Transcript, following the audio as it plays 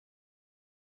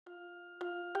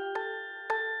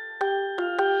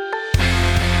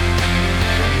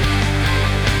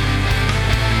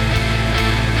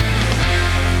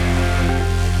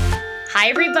Hi,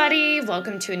 everybody.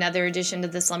 Welcome to another edition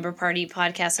of the Slumber Party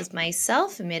podcast with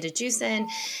myself, Amanda Jusen,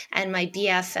 and my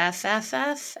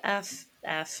BFFFFF.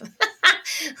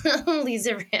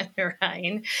 Lisa Van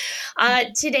Ryan.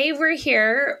 Today we're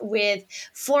here with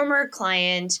former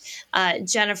client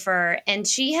Jennifer, and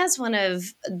she has one of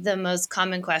the most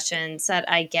common questions that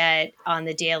I get on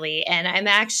the daily. And I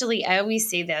always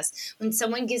say this when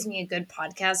someone gives me a good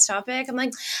podcast topic, I'm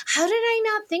like, how did I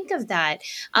not think of that?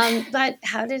 But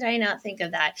how did I not think of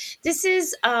that? This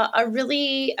is a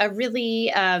really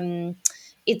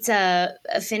it's a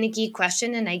finicky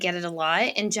question, and I get it a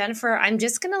lot. And Jennifer, I'm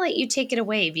just going to let you take it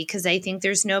away because I think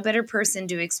there's no better person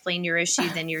to explain your issue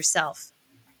than yourself.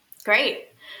 Great.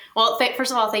 Well, first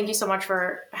of all, thank you so much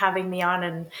for having me on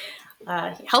and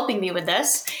helping me with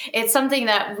this. It's something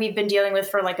that we've been dealing with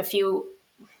for like a few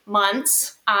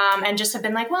months and just have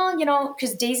been like, well,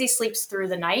 because Daisy sleeps through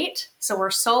the night. So we're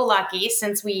so lucky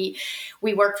since we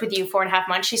worked with you 4.5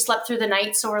 months. She slept through the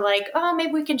night. So we're like, oh,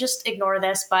 maybe we can just ignore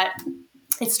this. But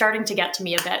it's starting to get to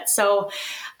me a bit. So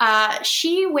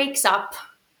she wakes up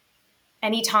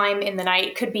anytime in the night.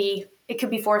 It could be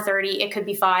 4:30, it could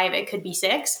be 5, it could be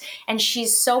 6. And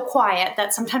she's so quiet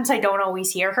that sometimes I don't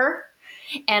always hear her.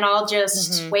 And I'll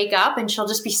just wake up and she'll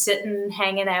just be sitting,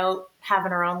 hanging out,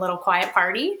 having her own little quiet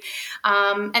party.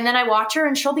 And then I watch her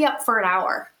and she'll be up for an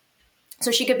hour.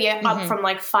 So she could be up from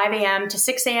like 5 a.m. to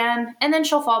 6 a.m. and then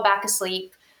she'll fall back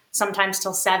asleep. Sometimes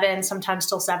till 7, sometimes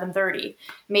till 7:30.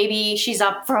 Maybe she's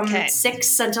up from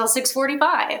 6 until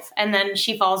 6:45, and then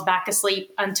she falls back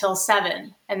asleep until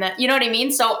 7. And then, you know what I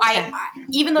mean? So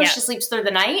even though she sleeps through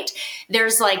the night,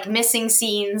 there's like missing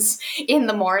scenes in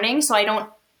the morning. So I don't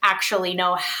actually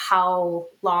know how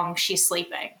long she's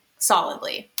sleeping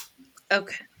solidly.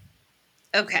 Okay.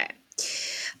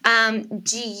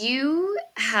 Do you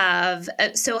have,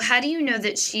 so how do you know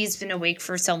that she's been awake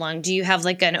for so long? Do you have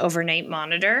like an overnight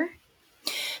monitor?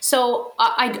 So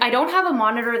I don't have a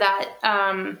monitor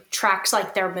that tracks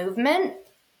like their movement,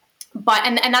 but,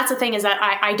 and that's the thing is that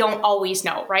I don't always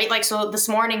know, right? Like, so this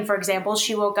morning, for example,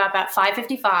 she woke up at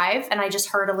 5:55 and I just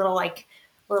heard a little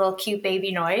cute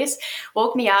baby noise,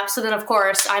 woke me up. So then of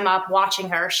course I'm up watching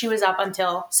her. She was up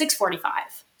until 6:45.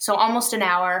 So almost an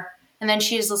hour. And then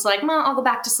she's just like, Mom, I'll go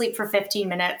back to sleep for 15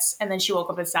 minutes. And then she woke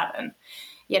up at 7,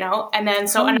 And then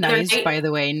so another nice, day, by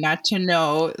the way, not to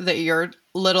know that your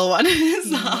little one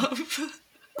is up.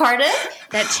 Pardon?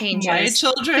 That changes. My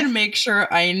children make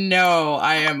sure I know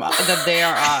that they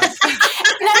are up.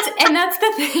 and that's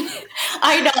the thing.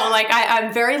 I know, like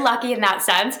I'm very lucky in that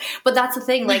sense, but that's the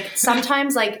thing. Like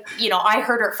sometimes, like I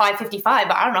heard her at 5:55,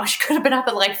 but I don't know. She could have been up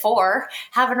at like 4,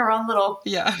 having her own little,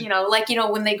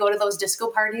 when they go to those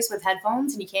disco parties with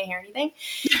headphones and you can't hear anything.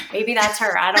 Maybe that's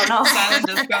her. I don't know. Silent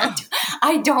disco.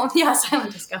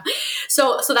 Silent disco.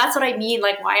 So that's what I mean.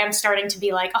 Like why I'm starting to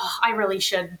be like, oh, I really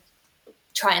should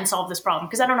try and solve this problem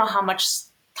because I don't know how much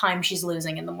time she's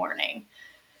losing in the morning.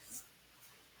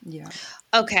 Yeah.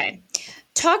 Okay.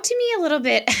 Talk to me a little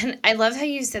bit. And I love how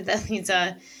you said that,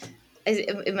 Lisa.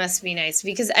 It must be nice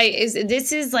because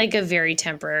this is like a very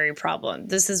temporary problem.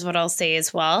 This is what I'll say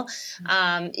as well.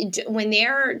 When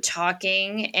they're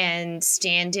talking and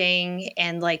standing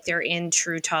and like they're in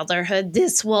true toddlerhood,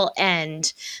 this will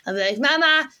end. I'll be like,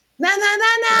 Mama,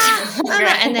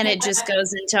 and then it just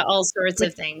goes into all sorts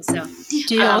of things. So,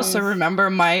 do you also remember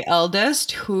my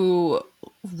eldest who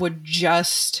would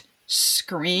just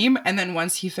scream, and then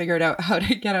once he figured out how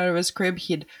to get out of his crib,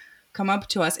 he'd come up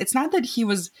to us. It's not that he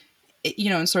was,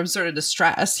 in sort of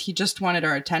distress. He just wanted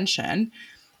our attention,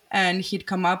 and he'd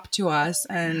come up to us.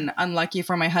 And unlucky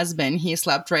for my husband, he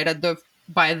slept right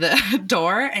by the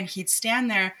door, and he'd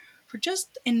stand there for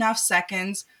just enough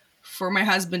seconds for my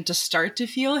husband to start to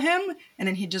feel him, and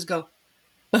then he'd just go,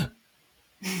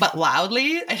 but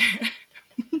loudly.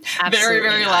 Very,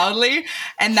 very loudly.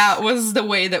 And that was the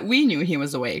way that we knew he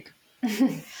was awake.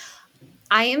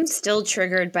 I am still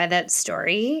triggered by that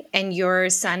story, and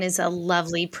your son is a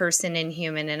lovely person and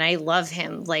human, and I love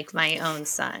him like my own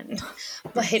son.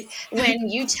 But when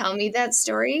you tell me that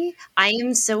story, I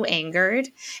am so angered.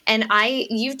 And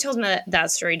you've told me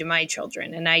that story to my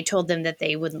children, and I told them that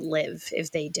they wouldn't live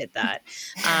if they did that.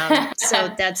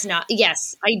 So that's not,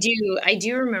 yes, I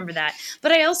do remember that.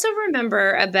 But I also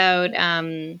remember about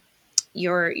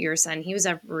your son. He was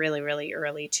up really, really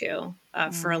early too.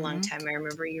 For a long time. I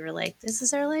remember you were like, this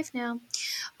is our life now.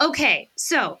 Okay.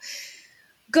 So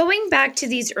going back to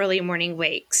these early morning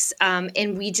wakes,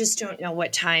 and we just don't know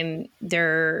what time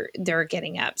they're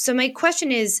getting up. So my question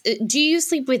is, do you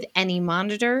sleep with any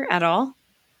monitor at all?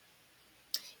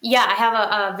 Yeah, I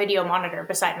have a video monitor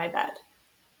beside my bed.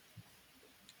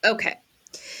 Okay.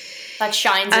 That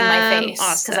shines in my face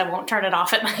because I Awesome. won't turn it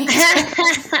off at night.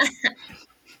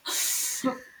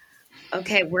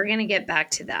 Okay, we're gonna get back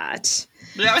to that.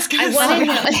 Yeah, I was I gonna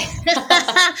want say. to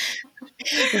know.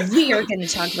 We are going to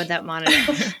talk about that monitor.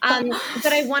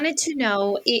 But I wanted to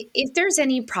know if there's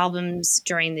any problems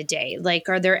during the day. Like,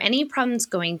 are there any problems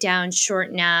going down,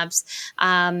 short naps,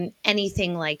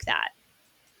 anything like that?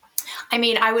 I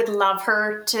mean, I would love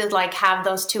her to like have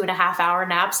those 2.5 hour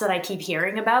naps that I keep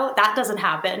hearing about. That doesn't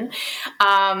happen.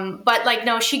 But like,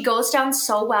 no, she goes down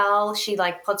so well. She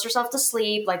like puts herself to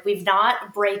sleep. Like we've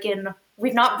not broken,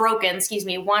 excuse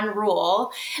me, one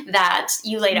rule that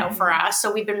you laid out for us.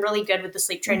 So we've been really good with the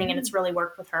sleep training and it's really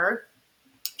worked with her.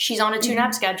 She's on a 2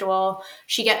 nap schedule.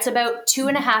 She gets about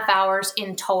 2.5 hours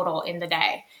in total in the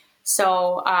day.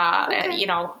 So, you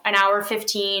know, an hour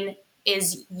 15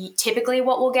 is typically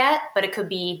what we'll get, but it could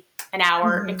be an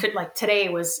hour. It could like today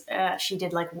was, she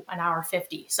did like an hour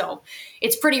 50. So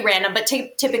it's pretty random, but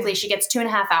typically she gets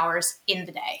 2.5 hours in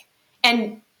the day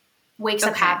and wakes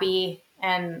up happy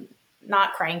and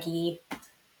not cranky.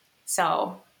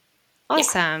 So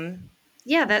Awesome.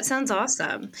 Yeah, that sounds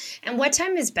awesome. And what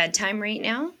time is bedtime right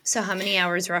now? So how many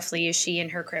hours roughly is she in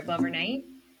her crib overnight?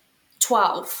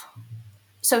 12.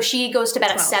 So she goes to bed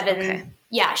 12, at 7. okay.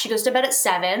 Yeah, she goes to bed at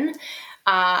 7.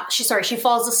 She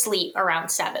falls asleep around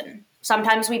 7.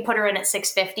 Sometimes we put her in at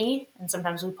 6:50 and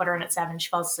sometimes we put her in at 7. She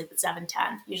falls asleep at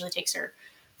 7:10. Usually takes her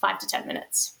 5 to 10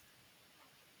 minutes.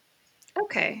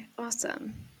 Okay,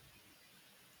 awesome.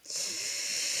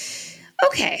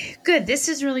 Okay, good. This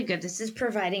is really good. This is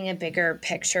providing a bigger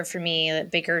picture for me, a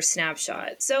bigger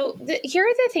snapshot. So here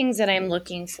are the things that I'm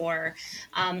looking for.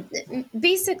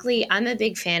 Basically, I'm a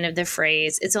big fan of the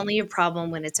phrase, it's only a problem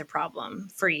when it's a problem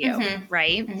for you,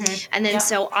 right? And then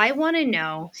so I want to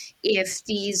know if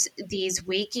these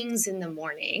wakings in the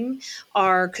morning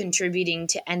are contributing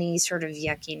to any sort of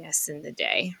yuckiness in the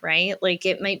day, right? Like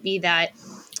it might be that.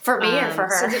 For me or for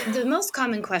her? So the most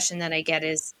common question that I get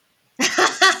is,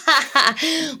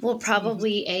 well,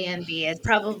 probably A and B. It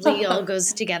probably all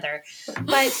goes together.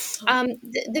 But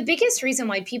the biggest reason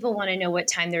why people want to know what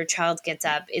time their child gets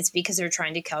up is because they're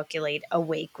trying to calculate a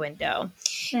wake window.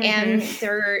 And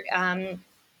they're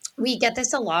we get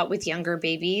this a lot with younger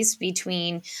babies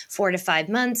between 4 to 5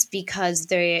 months because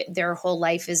their whole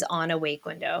life is on a wake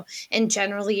window and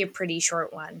generally a pretty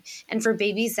short one. And for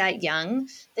babies that young,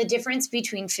 the difference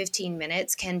between 15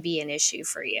 minutes can be an issue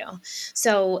for you.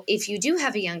 So if you do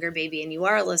have a younger baby and you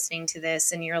are listening to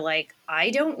this and you're like, I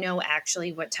don't know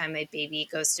actually what time my baby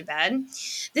goes to bed,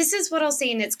 this is what I'll say.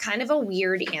 And it's kind of a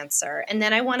weird answer. And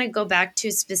then I want to go back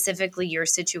to specifically your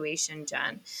situation,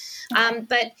 Jen.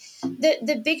 But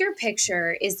the bigger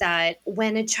picture is that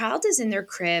when a child is in their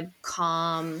crib,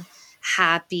 calm,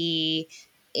 happy,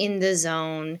 in the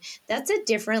zone, that's a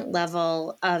different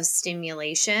level of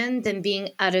stimulation than being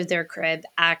out of their crib,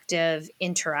 active,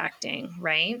 interacting,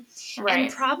 right?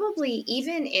 And probably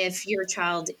even if your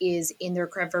child is in their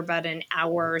crib for about an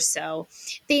hour or so,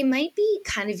 they might be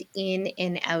kind of in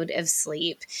and out of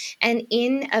sleep and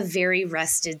in a very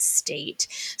rested state.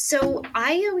 So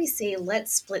I always say,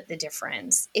 let's split the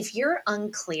difference. If you're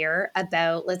unclear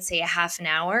about, let's say, a half an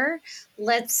hour,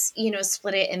 let's,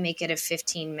 split it and make it a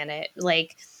 15-minute,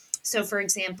 so for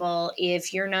example,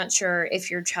 if you're not sure if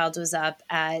your child was up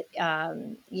at,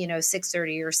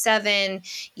 6:30 or 7,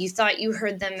 you thought you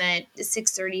heard them at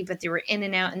 6:30, but they were in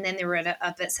and out and then they were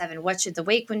up at 7. What should the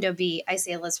wake window be? I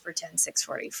say, let's pretend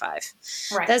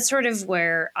 6:45. Right. That's sort of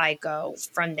where I go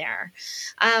from there.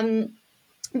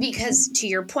 Because to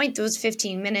your point, those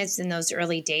 15 minutes in those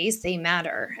early days, they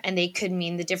matter. And they could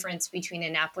mean the difference between a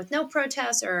nap with no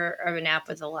protests or a nap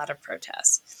with a lot of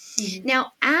protests. Mm-hmm.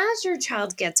 Now, as your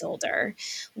child gets older,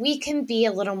 we can be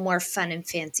a little more fun and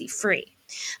fancy free.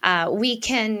 We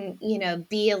can,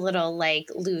 be a little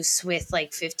loose with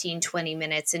 15, 20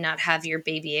 minutes and not have your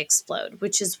baby explode,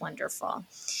 which is wonderful.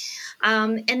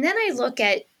 And then I look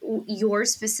at your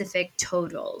specific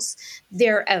totals.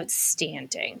 They're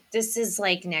outstanding. This is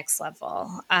next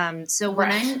level. So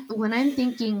when I'm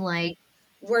thinking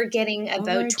we're getting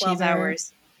about 12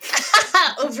 hours.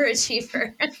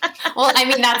 Overachiever. Well, I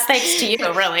mean, that's thanks to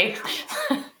you, really.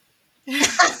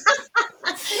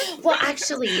 Well,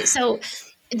 actually, so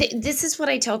this is what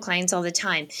I tell clients all the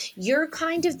time. You're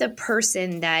kind of the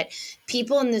person that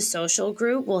people in the social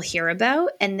group will hear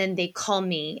about, and then they call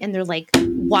me and they're like,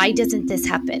 why doesn't this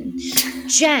happen?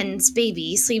 Jen's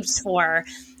baby sleeps for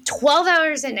 12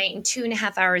 hours a night and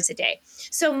 2.5 hours a day.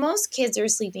 So most kids are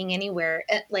sleeping anywhere,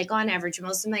 on average,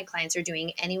 most of my clients are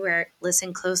doing anywhere,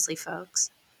 listen closely, folks,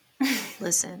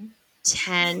 listen,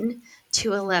 10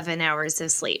 to 11 hours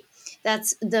of sleep.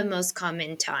 That's the most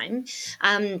common time.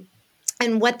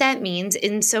 And what that means,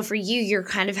 and so for you, you're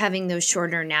kind of having those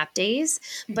shorter nap days,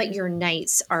 but your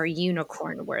nights are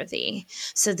unicorn worthy.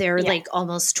 So they're Yeah. like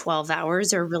almost 12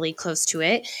 hours or really close to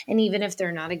it. And even if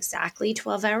they're not exactly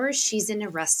 12 hours, she's in a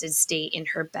rested state in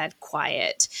her bed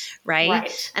quiet, right?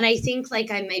 Right. And I think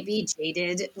like I might be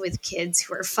jaded with kids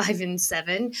who are 5 and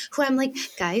 7, who I'm like,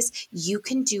 guys, you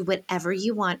can do whatever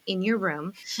you want in your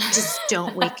room. Just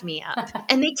don't wake me up.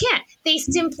 And they can't. They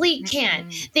simply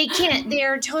can't. They can't.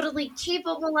 They're totally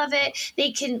capable of it.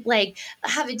 They can like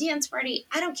have a dance party.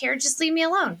 I don't care. Just leave me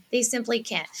alone. They simply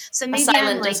can't. So A maybe silent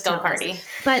I'm like disco jealous. party.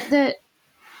 But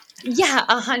yeah,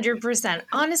 100%.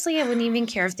 Honestly, I wouldn't even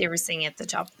care if they were singing at the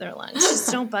top of their lungs.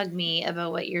 Just don't bug me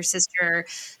about what your sister,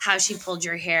 how she pulled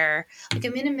your hair. Like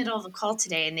I'm in the middle of a call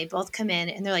today and they both come in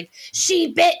and they're like,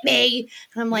 she bit me.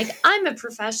 And I'm like, I'm a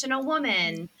professional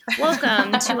woman.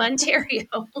 Welcome to Ontario.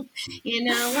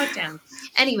 Lockdown.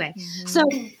 Anyway, so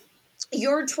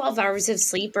your 12 hours of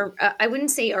sleep are I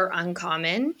wouldn't say are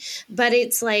uncommon, but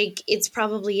it's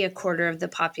probably a quarter of the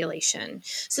population,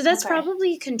 so that's Okay.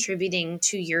 probably contributing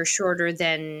to your shorter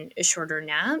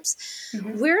naps.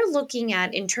 We're looking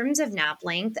at, in terms of nap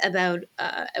length, about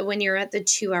when you're at the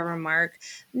 2 hour mark,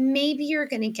 maybe you're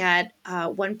going to get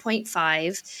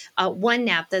 1.5 one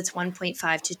nap that's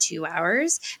 1.5 to 2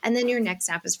 hours, and then your next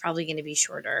nap is probably going to be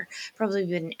shorter, probably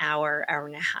about an hour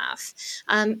and a half.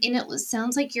 And it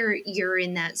sounds like you're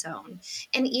in that zone.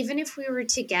 And even if we were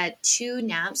to get 2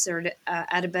 naps or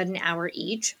at about an hour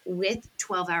each with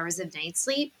 12 hours of night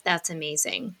sleep, that's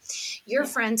amazing. Your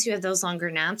friends who have those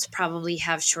longer naps probably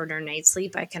have shorter night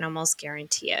sleep. I can almost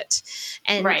guarantee it.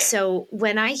 And Right. so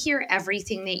when I hear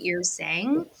everything that you're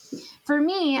saying, for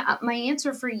me, my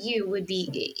answer for you would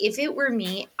be, if it were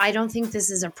me, I don't think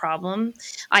this is a problem.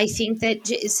 I think that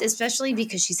especially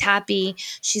because she's happy,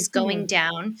 she's going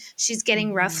down, she's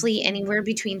getting roughly anywhere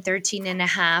between 13 and a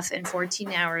half and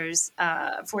 14 hours,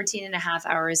 14 and a half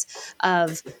hours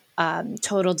of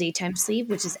total daytime sleep,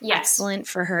 which is Yes. excellent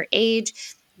for her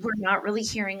age. We're not really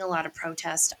hearing a lot of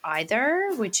protest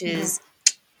either, which is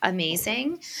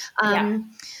amazing.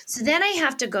 So then I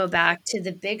have to go back to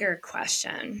the bigger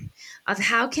question of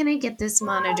how can I get this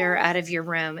monitor out of your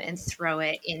room and throw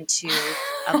it into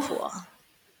a pool?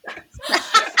 Am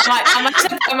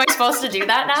I supposed to do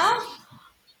that now?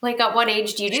 Like, at what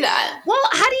age do you do that? Well,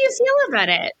 how do you feel about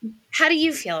it? How do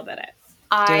you feel about it?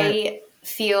 I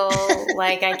feel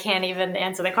like I can't even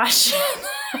answer the question.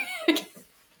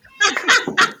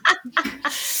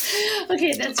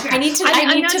 Okay, that's fair. I need to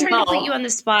I'm not trying know. to put you on the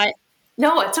spot.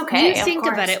 No, it's okay. You think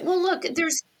of about course. it. Well, look,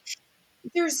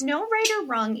 there's no right or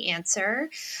wrong answer.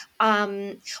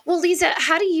 Well, Lisa,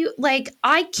 how do you, like,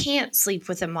 I can't sleep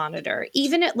with a monitor.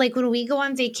 Even at, like, when we go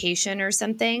on vacation or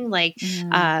something, like,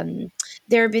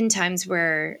 there have been times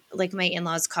where, like, my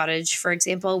in-laws' cottage, for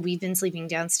example, we've been sleeping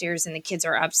downstairs and the kids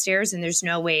are upstairs and there's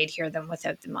no way I'd hear them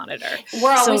without the monitor.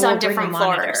 We're always on we'll bring a different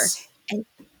monitor. floors.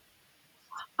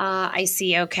 I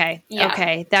see. Okay. Yeah.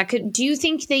 Okay. Do you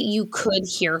think that you could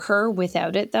hear her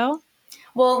without it though?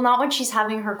 Well, not when she's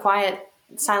having her quiet,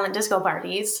 silent disco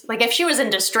parties. Like, if she was in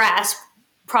distress,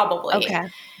 probably. Okay.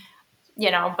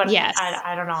 But Yes.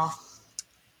 I don't know.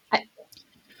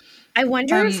 I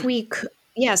wonder if we could.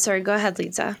 Yeah, sorry. Go ahead,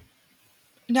 Lisa.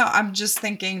 No, I'm just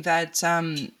thinking that,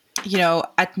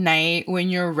 at night when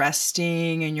you're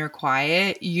resting and you're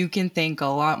quiet, you can think a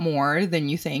lot more than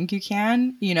you think you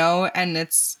can, and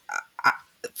it's,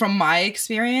 from my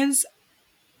experience,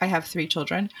 I have 3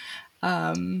 children.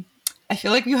 I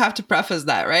feel like you have to preface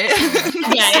that, right?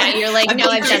 Yeah. You're like, no,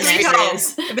 I've done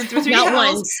this. I've been through 3 Not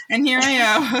houses, once. and here I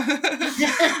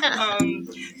am.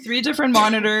 3 different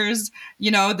monitors.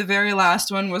 The very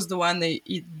last one was the one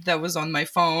that was on my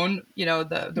phone.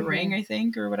 The Ring, I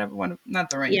think, or whatever one. Not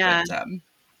the Ring, Yeah. but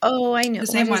Oh, I know. the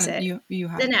same What one is it? you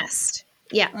have. The Nest.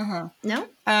 Yeah. No?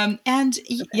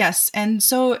 Yes, and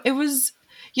so it was.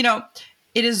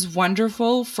 It is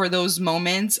wonderful for those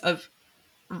moments of,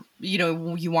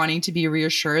 you wanting to be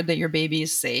reassured that your baby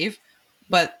is safe,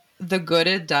 but the good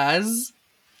it doesn't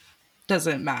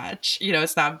match.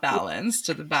 It's not balanced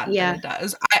to the bad that it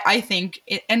does. I think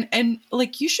it, and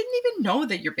like, you shouldn't even know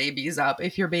that your baby is up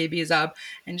if your baby is up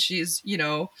and she's,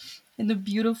 in the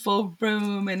beautiful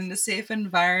room and in a safe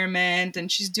environment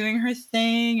and she's doing her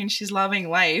thing and she's loving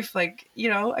life. Like,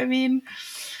 I mean.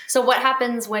 So what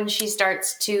happens when she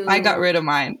starts to... I got rid of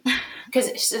mine.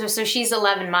 Because so she's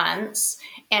 11 months,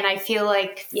 and I feel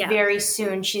like very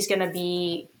soon she's going to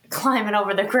be climbing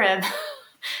over the crib,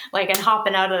 like, and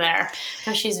hopping out of there,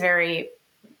 because she's very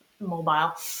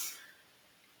mobile.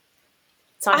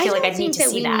 So I feel like I need to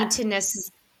see that.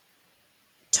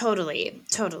 Totally.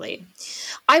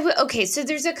 Okay, so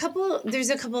there's a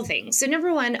couple things. So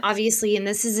number one, obviously, and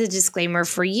this is a disclaimer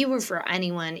for you or for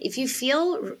anyone, if you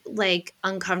feel like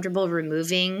uncomfortable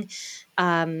removing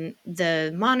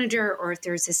the monitor, or if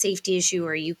there's a safety issue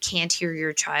or you can't hear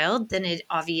your child, then it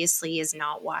obviously is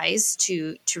not wise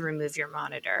to remove your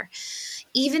monitor.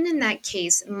 Even in that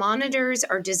case, monitors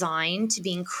are designed to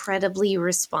be incredibly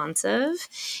responsive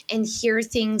and hear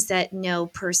things that no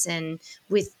person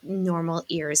with normal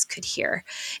ears could hear.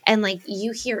 And like,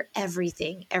 you hear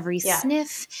everything, every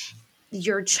sniff,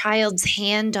 your child's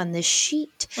hand on the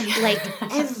sheet, like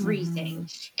everything.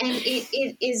 And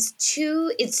it's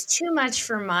too much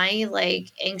for my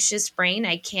like anxious brain.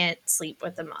 I can't sleep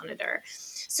with a monitor.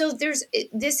 So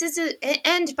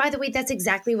and by the way, that's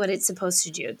exactly what it's supposed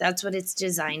to do. That's what it's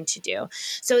designed to do.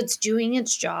 So it's doing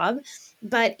its job.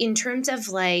 But in terms of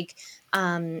like,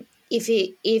 if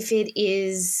it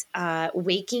is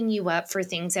waking you up for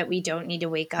things that we don't need to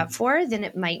wake up for, then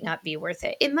it might not be worth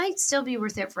it. It might still be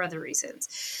worth it for other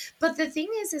reasons. But the thing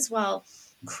is as well,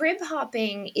 crib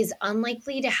hopping is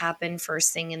unlikely to happen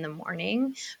first thing in the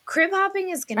morning. Crib hopping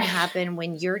is going to happen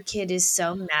when your kid is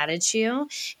so mad at you,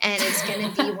 and it's going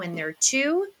to be when they're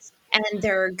 2 and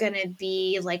they're going to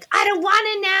be like, I don't want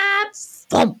a nap.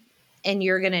 Thump. And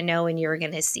you're going to know and you're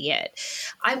going to see it.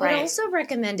 I would also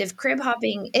recommend, if crib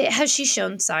hopping, has she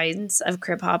shown signs of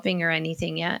crib hopping or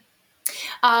anything yet?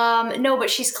 No, but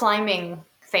she's climbing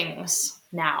things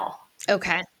now.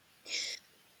 Okay.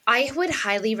 I would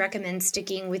highly recommend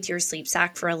sticking with your sleep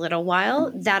sack for a little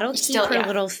while. That'll keep her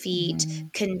little feet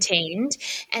contained.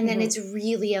 And then it's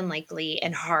really unlikely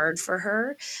and hard for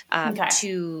her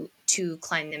to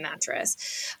climb the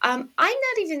mattress. I'm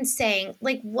not even saying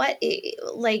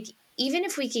even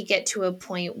if we could get to a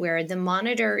point where the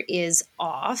monitor is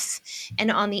off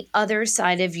and on the other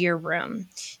side of your room,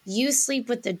 you sleep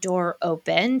with the door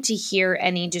open to hear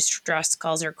any distress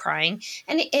calls or crying.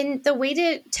 And the way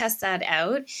to test that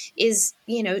out is,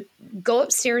 go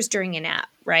upstairs during a nap,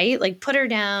 right? Like, put her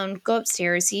down, go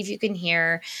upstairs, see if you can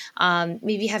hear,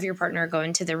 maybe have your partner go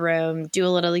into the room, do a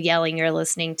little yelling or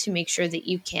listening to make sure that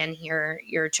you can hear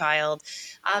your child.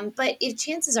 But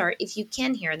chances are, if you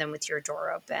can hear them with your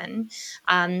door open,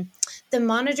 the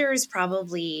monitor is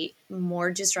probably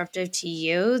more disruptive to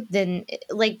you than,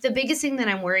 like, the biggest thing that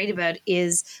I'm worried about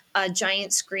is a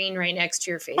giant screen right next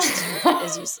to your face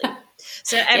as you sleep.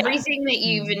 So everything that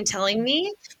you've been telling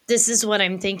me, this is what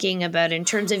I'm thinking about in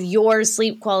terms of your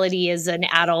sleep quality as an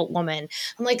adult woman.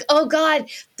 I'm like, oh God,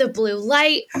 the blue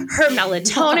light, her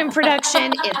melatonin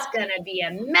production, it's going to be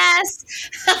a mess.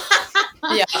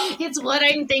 It's what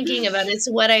I'm thinking about. It's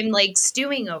what I'm like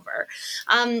stewing over.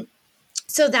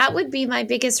 So that would be my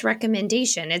biggest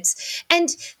recommendation.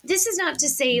 And this is not to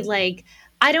say, like,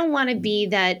 I don't want to be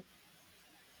that,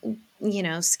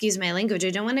 excuse my language, I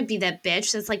don't want to be that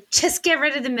bitch that's like, just get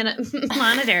rid of the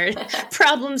monitor,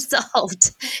 problem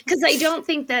solved. Because I don't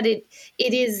think that it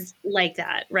is like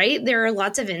that, right? There are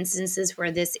lots of instances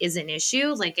where this is an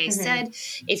issue. Like I said,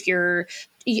 if your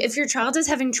child is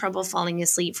having trouble falling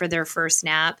asleep for their first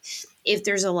nap, if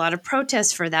there's a lot of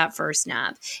protest for that first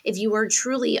nap, if you are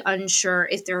truly unsure,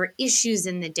 if there are issues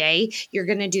in the day, you're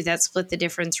going to do that split the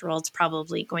difference rule. It's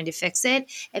probably going to fix it.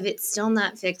 If it's still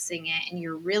not fixing it and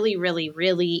you're really, really,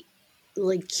 really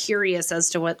like curious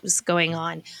as to what's going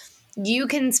on, you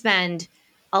can spend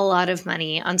a lot of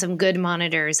money on some good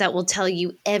monitors that will tell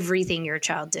you everything your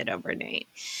child did overnight.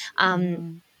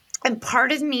 And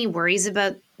part of me worries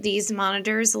about these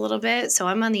monitors a little bit. So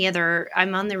I'm on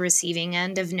the receiving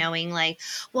end of knowing, like,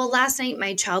 well, last night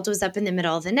my child was up in the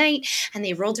middle of the night and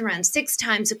they rolled around 6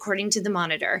 times according to the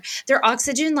monitor. Their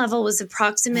oxygen level was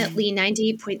approximately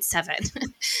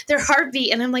 98.7. Their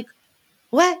heartbeat. And I'm like,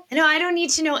 what? No, I don't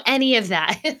need to know any of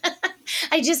that.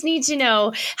 I just need to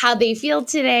know how they feel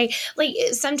today. Like,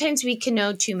 sometimes we can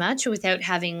know too much without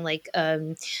having like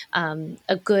a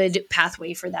good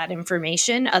pathway for that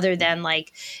information, other than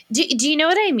like, do you know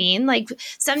what I mean? Like,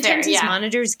 sometimes these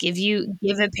monitors give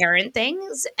a parent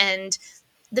things, and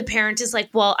the parent is like,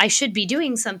 well, I should be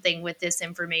doing something with this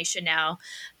information now.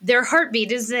 Their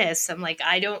heartbeat is this. I'm like,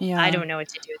 I don't know what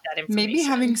to do with that information. Maybe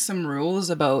having some rules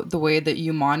about the way that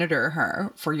you monitor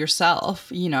her for yourself,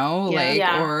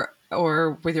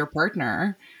 or with your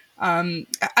partner.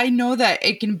 I know that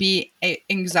it can be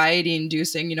anxiety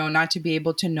inducing, not to be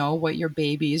able to know what your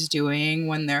baby is doing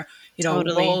when they're,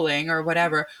 rolling or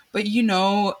whatever. But,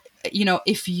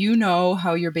 if you know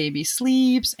how your baby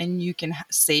sleeps and you can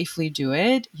safely do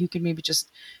it, you can maybe just,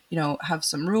 have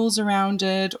some rules around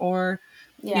it, or,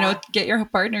 get your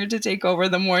partner to take over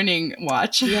the morning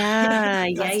watch. Yeah.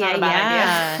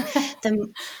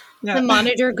 Yeah. The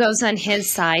monitor goes on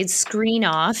his side, screen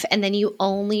off, and then you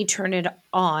only turn it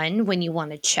on when you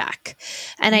want to check.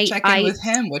 And You check in with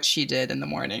him what she did in the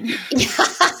morning.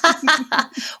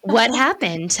 what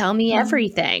happened? Tell me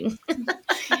everything.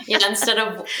 Yeah, instead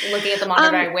of looking at the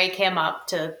monitor, I wake him up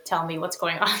to tell me what's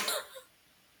going on.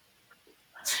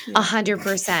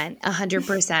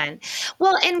 100%.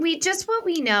 Well, and what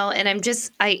we know, and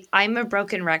I'm a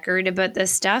broken record about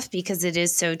this stuff because it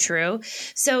is so true.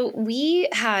 So we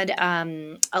had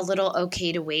a little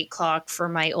okay to wait clock for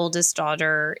my oldest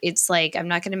daughter. It's like, I'm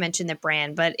not going to mention the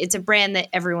brand, but it's a brand that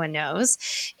everyone knows,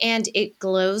 and it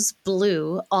glows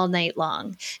blue all night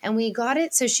long. And we got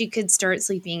it so she could start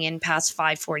sleeping in past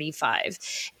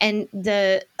 5:45. And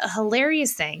the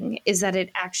hilarious thing is that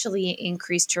it actually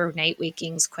increased her night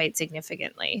wakings quite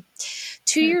significantly.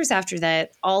 2 years after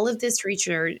that, all of this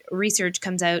research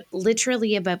comes out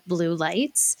literally about blue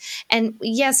lights. And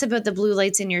yes, about the blue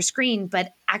lights in your screen,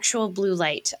 but actual blue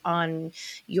light on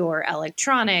your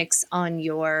electronics, on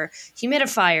your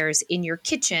humidifiers, in your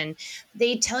kitchen.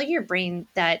 They tell your brain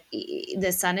that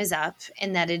the sun is up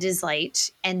and that it is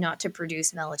light and not to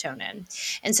produce melatonin.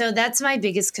 And so that's my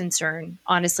biggest concern,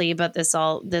 honestly, about this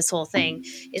whole thing,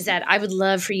 is that I would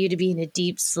love for you to be in a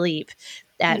deep sleep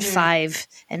at 5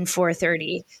 and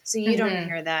 4:30 so you don't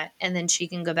hear that, and then she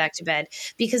can go back to bed.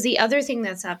 Because the other thing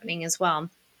that's happening as well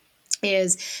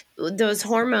is those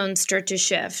hormones start to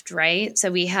shift, right? So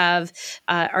we have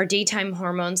our daytime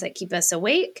hormones that keep us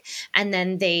awake, and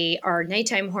then our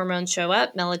nighttime hormones show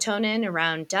up. Melatonin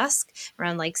around dusk,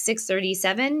 around like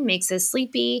 6:37, makes us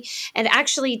sleepy. It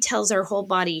actually tells our whole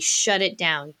body, shut it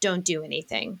down, don't do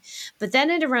anything. But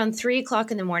then at around 3 o'clock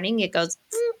in the morning, it goes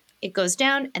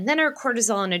down, and then our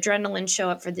cortisol and adrenaline show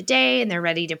up for the day and they're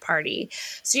ready to party.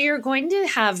 So you're going to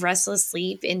have restless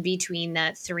sleep in between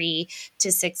that 3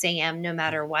 to 6 a.m. no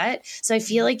matter what. So I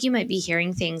feel like you might be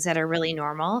hearing things that are really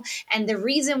normal. And the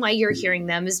reason why you're hearing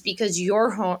them is because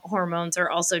your hormones are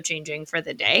also changing for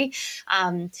the day.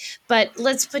 But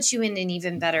let's put you in an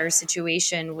even better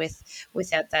situation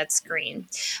without that screen.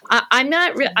 I'm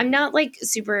not like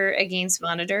super against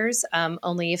monitors,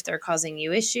 only if they're causing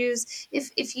you issues.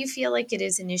 If you feel like it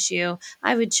is an issue,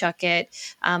 I would chuck it.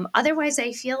 Otherwise,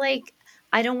 I feel like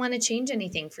I don't want to change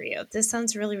anything for you. This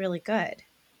sounds really, really good.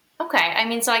 Okay. I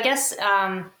mean, so I guess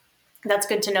that's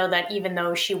good to know that even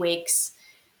though she wakes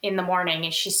in the morning,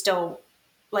 and she's still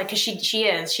like, 'cause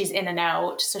she's in and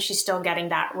out, so she's still getting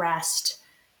that rest.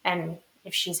 And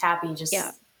if she's happy,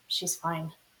 she's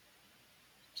fine.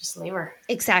 Just leave her.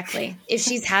 Exactly. If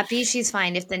she's happy, she's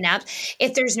fine. If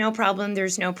there's no problem,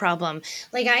 there's no problem.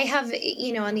 Like I have,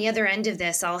 on the other end of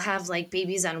this, I'll have like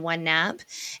babies on one nap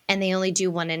and they only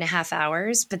do 1.5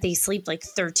 hours, but they sleep like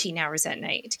 13 hours at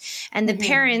night. And the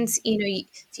parents,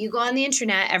 if you go on the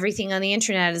internet, everything on the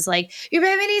internet is like, your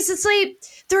baby needs to sleep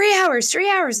 3 hours.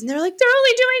 And they're like, they're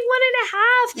only doing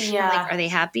 1.5. Yeah. I'm like, are they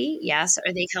happy? Yes.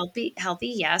 Are they healthy?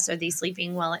 Yes. Are they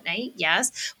sleeping well at night?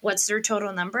 Yes. What's their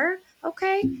total number?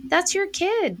 Okay, that's your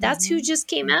kid. That's who just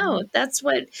came out. That's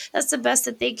the best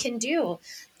that they can do.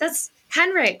 That's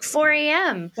Henrik, 4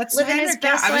 a.m. That's living Henrik, his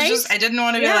best life. I didn't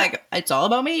want to be like, it's all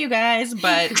about me, you guys,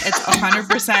 but it's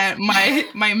 100%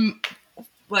 my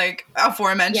like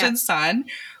aforementioned son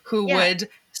who would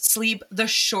sleep the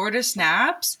shortest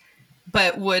naps,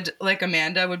 but would, like,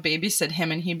 Amanda would babysit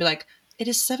him and he'd be like, it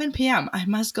is 7 p.m. I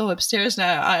must go upstairs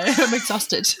now. I am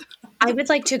exhausted. I would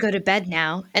like to go to bed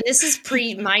now. And this is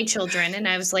pre my children. And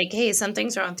I was like, hey,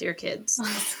 something's wrong with your kids.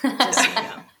 Just so you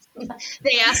know.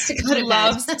 They asked to go to bed.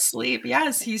 Loves sleep.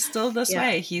 Yes, he's still this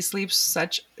way. He sleeps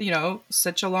such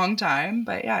a long time.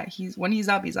 But yeah, when he's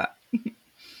up, he's up.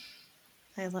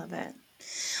 I love it.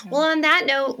 Well, on that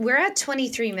note, we're at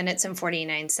 23 minutes and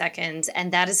 49 seconds,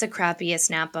 and that is the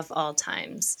crappiest nap of all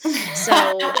times.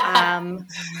 So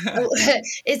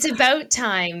it's about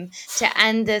time to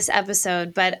end this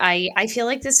episode, but I feel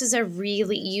like this is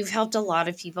you've helped a lot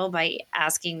of people by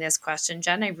asking this question,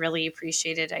 Jen. I really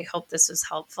appreciate it. I hope this was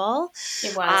helpful.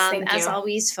 It was. Thank you. As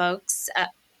always, folks,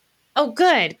 oh,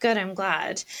 good. I'm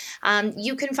glad.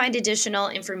 You can find additional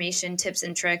information, tips,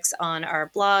 and tricks on our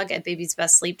blog at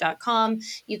babiesbestsleep.com.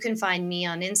 You can find me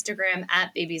on Instagram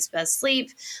at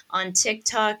babiesbestsleep, on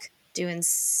TikTok doing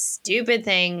stupid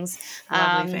things.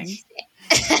 Lovely things.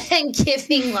 And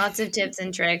giving lots of tips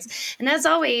and tricks. And as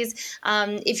always,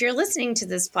 if you're listening to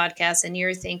this podcast and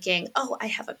you're thinking, oh, I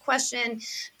have a question,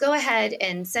 go ahead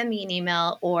and send me an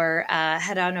email or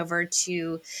head on over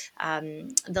to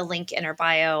the link in our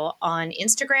bio on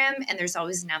Instagram. And there's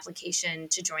always an application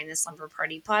to join the Slumber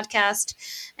Party podcast.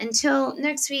 Until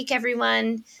next week,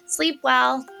 everyone, sleep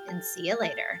well and see you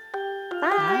later.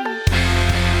 Bye.